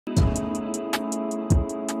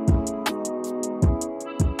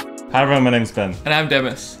Hi everyone, my name is Ben. And I'm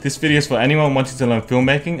Demis. This video is for anyone wanting to learn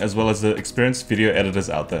filmmaking as well as the experienced video editors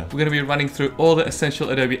out there. We're going to be running through all the essential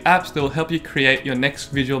Adobe apps that will help you create your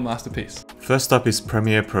next visual masterpiece. First up is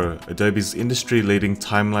Premiere Pro, Adobe's industry-leading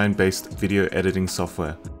timeline-based video editing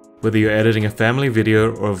software. Whether you're editing a family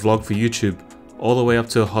video or a vlog for YouTube, all the way up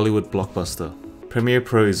to a Hollywood blockbuster, Premiere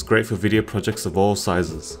Pro is great for video projects of all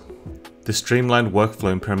sizes. The streamlined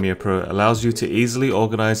workflow in Premiere Pro allows you to easily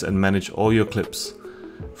organize and manage all your clips.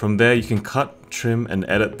 From there, you can cut, trim, and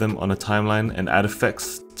edit them on a timeline and add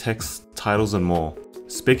effects, text, titles, and more.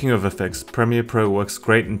 Speaking of effects, Premiere Pro works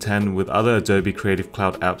great in tandem with other Adobe Creative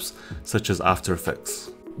Cloud apps such as After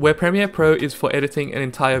Effects. Where Premiere Pro is for editing an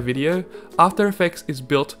entire video, After Effects is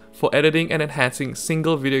built for editing and enhancing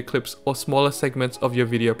single video clips or smaller segments of your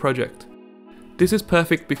video project. This is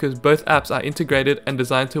perfect because both apps are integrated and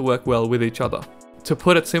designed to work well with each other. To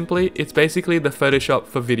put it simply, it's basically the Photoshop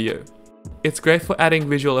for video. It's great for adding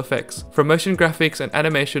visual effects, from motion graphics and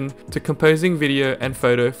animation to composing video and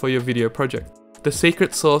photo for your video project, the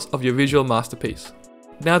secret sauce of your visual masterpiece.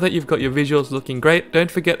 Now that you've got your visuals looking great,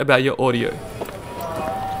 don't forget about your audio.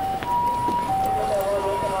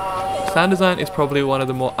 Sound design is probably one of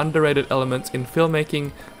the more underrated elements in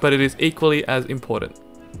filmmaking, but it is equally as important.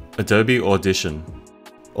 Adobe Audition.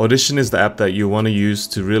 Audition is the app that you want to use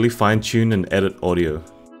to really fine-tune and edit audio.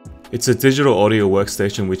 It's a digital audio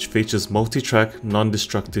workstation which features multi-track,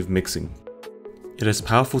 non-destructive mixing. It has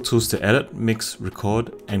powerful tools to edit, mix,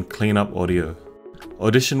 record, and clean up audio.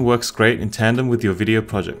 Audition works great in tandem with your video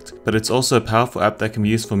project, but it's also a powerful app that can be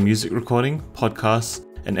used for music recording, podcasts,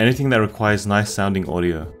 and anything that requires nice sounding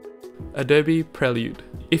audio. Adobe Prelude.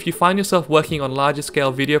 If you find yourself working on larger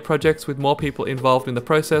scale video projects with more people involved in the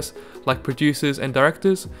process, like producers and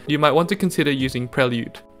directors, you might want to consider using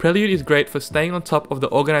Prelude. Prelude is great for staying on top of the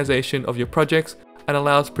organization of your projects and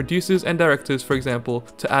allows producers and directors, for example,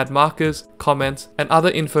 to add markers, comments, and other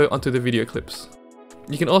info onto the video clips.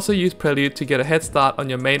 You can also use Prelude to get a head start on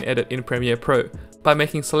your main edit in Premiere Pro by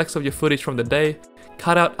making selects of your footage from the day,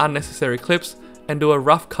 cut out unnecessary clips, and do a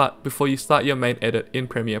rough cut before you start your main edit in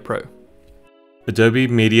Premiere Pro. Adobe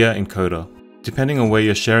Media Encoder. Depending on where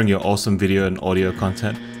you're sharing your awesome video and audio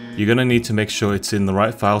content, you're going to need to make sure it's in the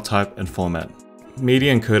right file type and format.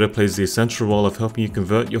 Media Encoder plays the essential role of helping you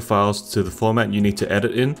convert your files to the format you need to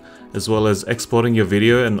edit in, as well as exporting your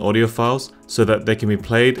video and audio files so that they can be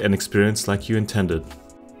played and experienced like you intended.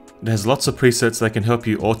 It has lots of presets that can help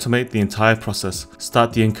you automate the entire process,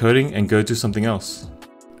 start the encoding and go do something else.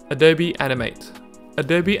 Adobe Animate.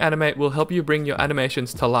 Adobe Animate will help you bring your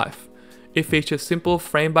animations to life. It features simple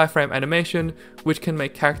frame-by-frame animation, which can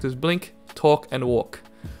make characters blink, talk, and walk.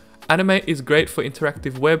 Animate is great for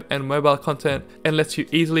interactive web and mobile content and lets you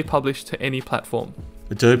easily publish to any platform.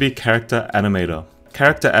 Adobe Character Animator.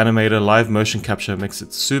 Character Animator live motion capture makes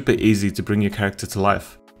it super easy to bring your character to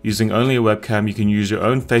life. Using only a webcam, you can use your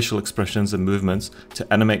own facial expressions and movements to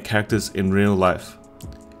animate characters in real life.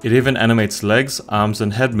 It even animates legs, arms,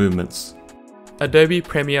 and head movements. Adobe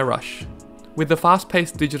Premiere Rush. With the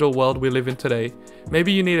fast-paced digital world we live in today,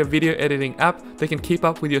 maybe you need a video editing app that can keep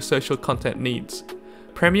up with your social content needs.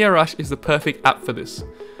 Premiere Rush is the perfect app for this.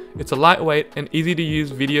 It's a lightweight and easy-to-use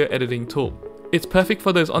video editing tool. It's perfect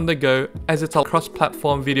for those on the go as it's a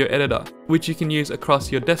cross-platform video editor, which you can use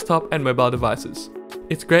across your desktop and mobile devices.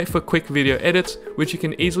 It's great for quick video edits, which you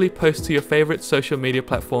can easily post to your favorite social media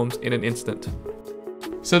platforms in an instant.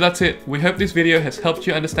 So that's it. We hope this video has helped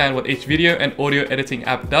you understand what each video and audio editing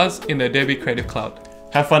app does in the Adobe Creative Cloud.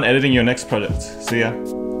 Have fun editing your next project. See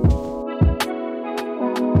ya.